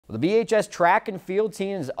Well, the BHS track and field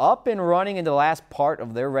team is up and running in the last part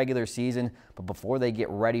of their regular season, but before they get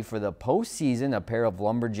ready for the postseason, a pair of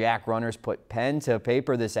Lumberjack runners put pen to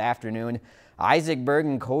paper this afternoon. Isaac Berg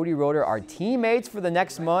and Cody Roeder are teammates for the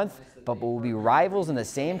next month, but will be rivals in the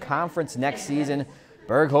same conference next season.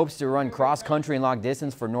 Berg hopes to run cross-country and long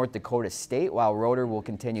distance for North Dakota State, while Roeder will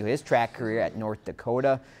continue his track career at North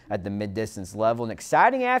Dakota at the mid-distance level. An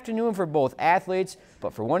exciting afternoon for both athletes,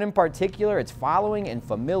 but for one in particular, it's following in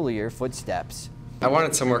familiar footsteps. I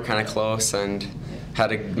wanted somewhere kind of close and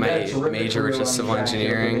had my major, which is civil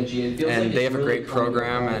engineering, and they have a great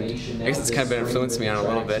program, and I guess it's kind of been influenced me on a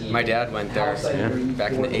little bit. My dad went there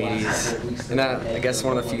back in the 80s, and that, I guess,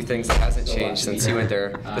 one of the few things that hasn't changed since he went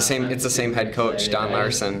there. It's the same head coach, Don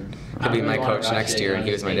Larson. He'll be my coach next year, and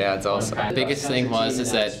he was my dad's also. The biggest thing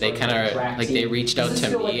is that they kind of they reached out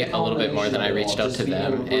to me a little bit more than I reached out to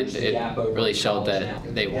them, and it really showed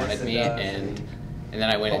that they wanted me, and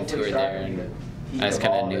then I went and toured there, and I just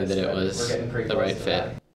kind of knew that it was the right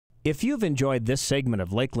fit. If you've enjoyed this segment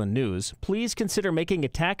of Lakeland News, please consider making a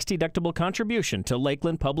tax-deductible contribution to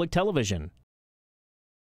Lakeland Public Television.